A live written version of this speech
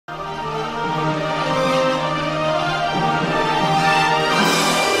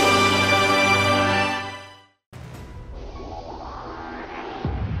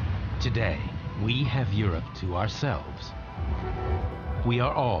of Europe to ourselves. We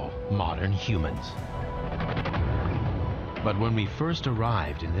are all modern humans. But when we first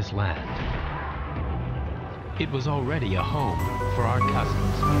arrived in this land, it was already a home for our cousins.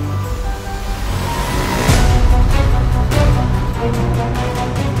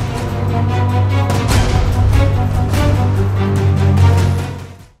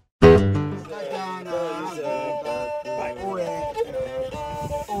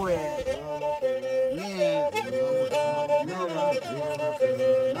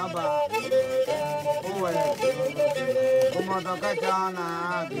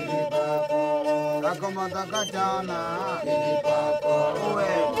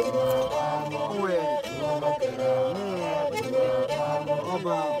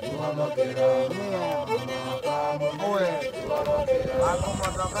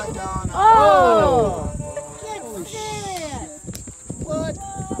 Oh! Holy shit! What?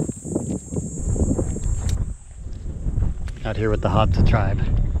 Out here with the Hadza tribe.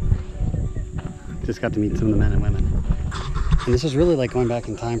 Just got to meet some of the men and women. And this is really like going back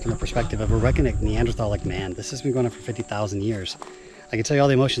in time from the perspective of a reckoning Neanderthalic man. This has been going on for 50,000 years. I can tell you all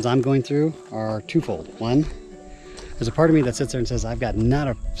the emotions I'm going through are twofold. One, there's a part of me that sits there and says, I've got not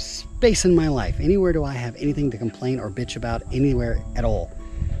a space in my life. Anywhere do I have anything to complain or bitch about anywhere at all?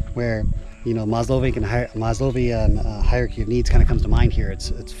 Where, you know, Maslowian hierarchy of needs kind of comes to mind here.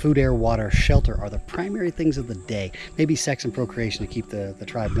 It's food, air, water, shelter are the primary things of the day. Maybe sex and procreation to keep the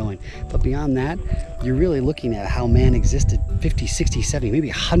tribe going. But beyond that, you're really looking at how man existed 50, 60, 70, maybe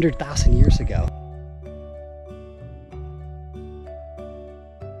 100,000 years ago.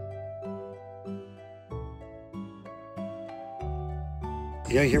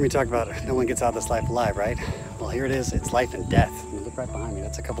 You know, you hear me talk about no one gets out of this life alive, right? Well, here it is. It's life and death. I mean, look right behind me.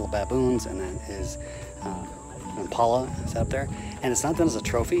 That's a couple of baboons, and that is an impala is out there. And it's not done as a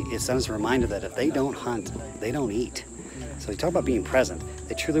trophy. It's done as a reminder that if they don't hunt, they don't eat. So you talk about being present.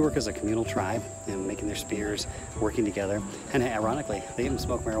 They truly work as a communal tribe and making their spears, working together. And ironically, they even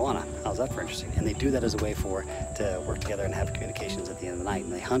smoke marijuana. How's that for interesting? And they do that as a way to work together and have communications at the end of the night.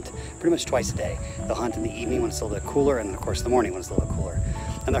 And they hunt pretty much twice a day. They'll hunt in the evening when it's a little bit cooler, and then of course in the morning when it's a little bit cooler.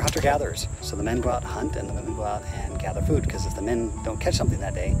 And they're hunter-gatherers. So the men go out and hunt, and the women go out and gather food, because if the men don't catch something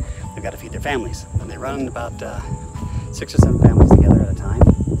that day, they've got to feed their families. And they run about 6 or 7 families together at a time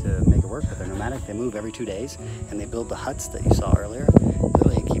to make it work, but they're nomadic. They move every 2 days, and they build the huts that you saw earlier,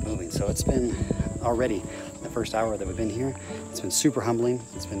 literally keep moving. So it's been already the first hour that we've been here. It's been super humbling.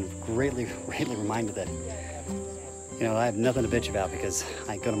 It's been greatly reminded that, you know, I have nothing to bitch about, because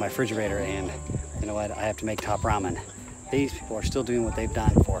I go to my refrigerator and, you know what, I have to make top ramen. These people are still doing what they've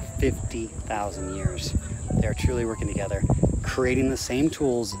done for 50,000 years. They're truly working together, creating the same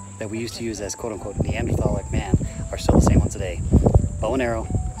tools that we used to use as quote-unquote Neanderthalic man are still the same ones today. Bow and arrow,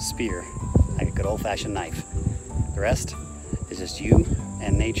 spear, like a good old-fashioned knife. The rest is just you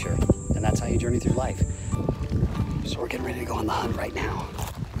and nature, and that's how you journey through life. So we're getting ready to go on the hunt right now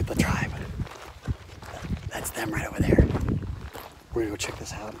with the tribe. That's them right over there. We're gonna go check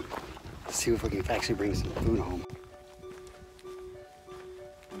this out, see if we can actually bring some food home.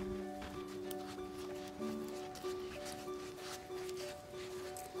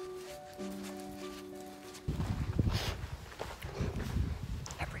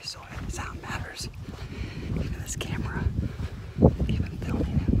 Sound matters. Look at this camera. Even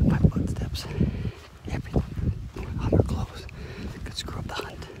filming with my footsteps. Everything on their clothes could screw up the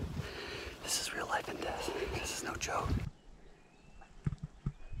hunt. This is real life and death. This is no joke.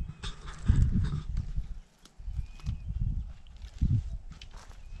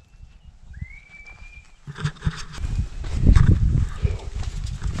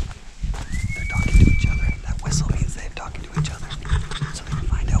 They're talking to each other. That whistle means they're talking to each other. So they can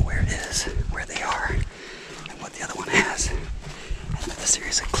find out where it is, where they are, and what the other one has. And with a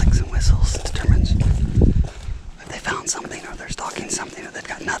series of clicks and whistles, it determines if they found something, or they're stalking something, or they've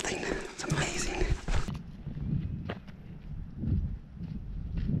got nothing. It's amazing.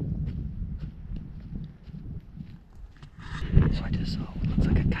 So I just saw what looks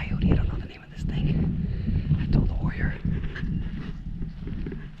like a coyote. I don't know the name of this thing. I told the warrior.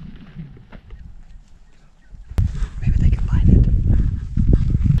 Maybe they can find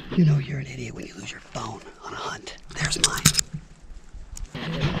it. You know you're an idiot when you lose your phone on a hunt. There's mine.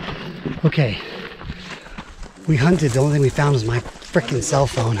 Okay. We hunted. The only thing we found was my frickin' cell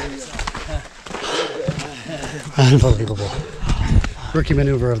phone. Unbelievable. Rookie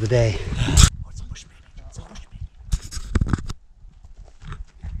maneuver of the day.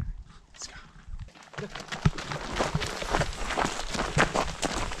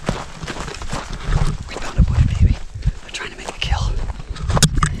 We found a bush, baby. They're trying to make a kill.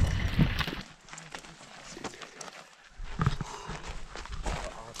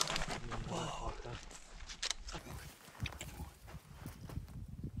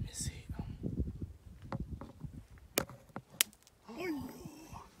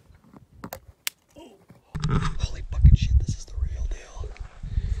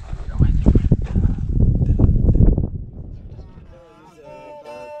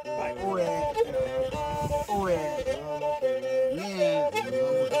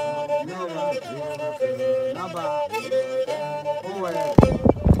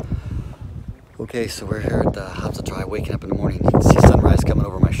 Okay, so we're here at the Hapsa Tribe, waking up in the morning. You can see sunrise coming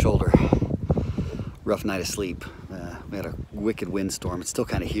over my shoulder. Rough night of sleep. We had a wicked windstorm. It's still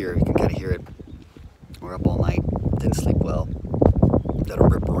kind of here. You can kind of hear it. We're up all night. Didn't sleep well. Got a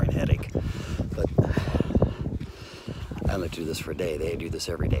rip-roaring headache. But I only do this for a day. They do this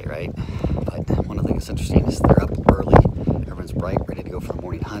every day, right? But one of the things that's interesting is they're up early. Everyone's bright, ready to go for a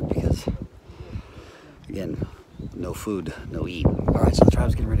morning hunt because, again, no food, no eat. All right, so the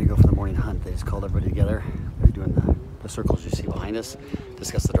tribe's getting ready to go for the morning hunt. They just called everybody together. They're doing the circles you see behind us,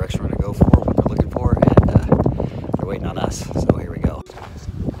 discuss the direction we're gonna go for, what they're looking for, and they're waiting on us. So here we go.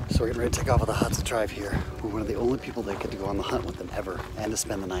 So we're getting ready to take off with the Hapsa Tribe here. We're one of the only people that get to go on the hunt with them ever and to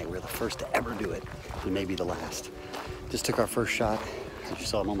spend the night. We're the first to ever do it, and maybe the last. Just took our first shot, as you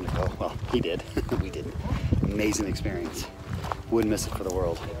saw a moment ago. Well, he did, we didn't. Amazing experience. Wouldn't miss it for the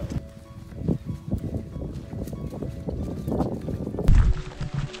world.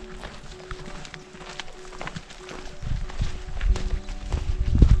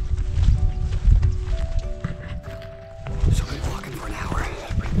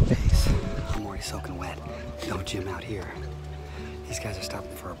 Soaking wet. No gym out here. These guys are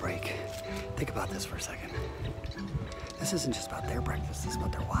stopping for a break. Think about this for a second. This isn't just about their breakfast. This is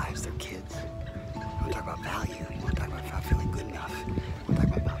about their wives, their kids. You want to talk about value. You want to talk about not feeling good enough. You want to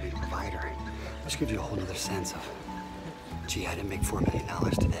talk about being a provider. This gives you a whole other sense of, gee, I didn't make $4 million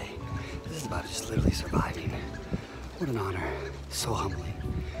today. This is about just literally surviving. What an honor. So humbling.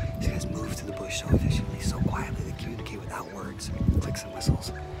 These guys move through the bush so efficiently, so quietly. They communicate without words, clicks and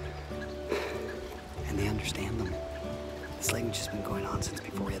whistles. And they understand them. This language has been going on since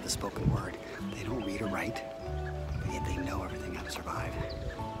before we had the spoken word. They don't read or write, but yet they know everything how to survive.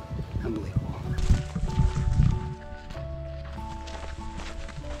 Unbelievable.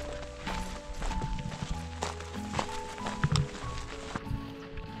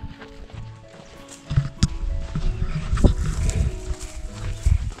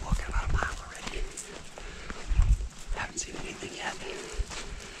 Walking about a mile already. Haven't seen anything yet.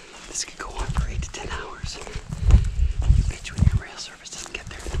 This could go on for 8 to 10 hours. You bet you when your rail service doesn't get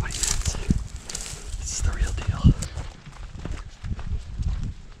there in 20 minutes. This is the real deal.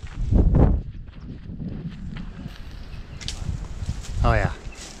 Oh yeah,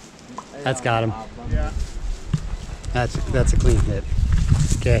 that's got him. Yeah. That's a clean hit.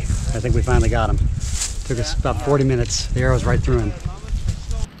 Okay, I think we finally got him. Took us about 40 minutes. The arrow's right through him.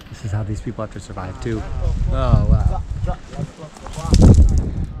 This is how these people have to survive too. Oh wow.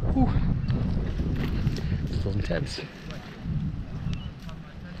 Whew. It's a little intense.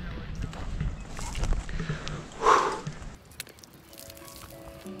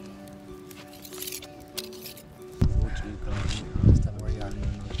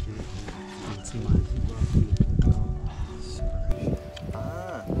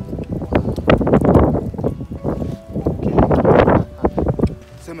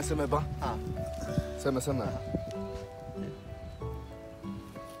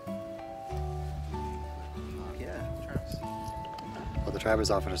 Well, the tribe has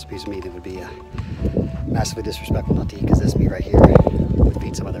offered us a piece of meat. It would be massively disrespectful not to eat because this meat right here would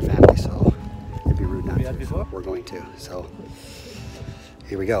feed some other family, so it'd be rude not to. We're going to. So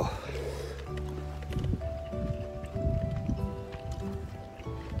here we go.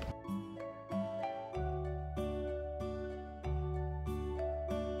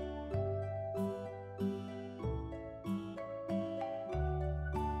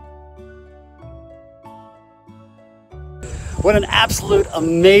 What an absolute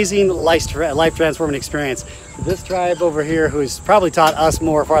amazing life transforming experience. This tribe over here, who's probably taught us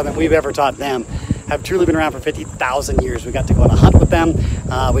more far than we've ever taught them, have truly been around for 50,000 years. We got to go on a hunt with them.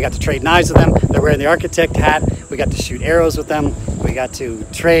 We got to trade knives with them. They're wearing the architect hat. We got to shoot arrows with them. We got to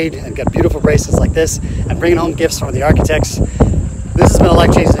trade and got beautiful bracelets like this and bringing home gifts from the architects. This has been a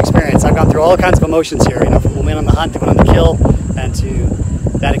life-changing experience. I've gone through all kinds of emotions here, from when we went on the hunt to when on the kill, and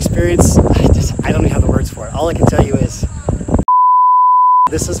to that experience. I don't even have the words for it. All I can tell you is,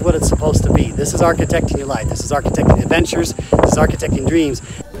 this is what it's supposed to be. This is architecting your life. This is architecting adventures. This is architecting dreams.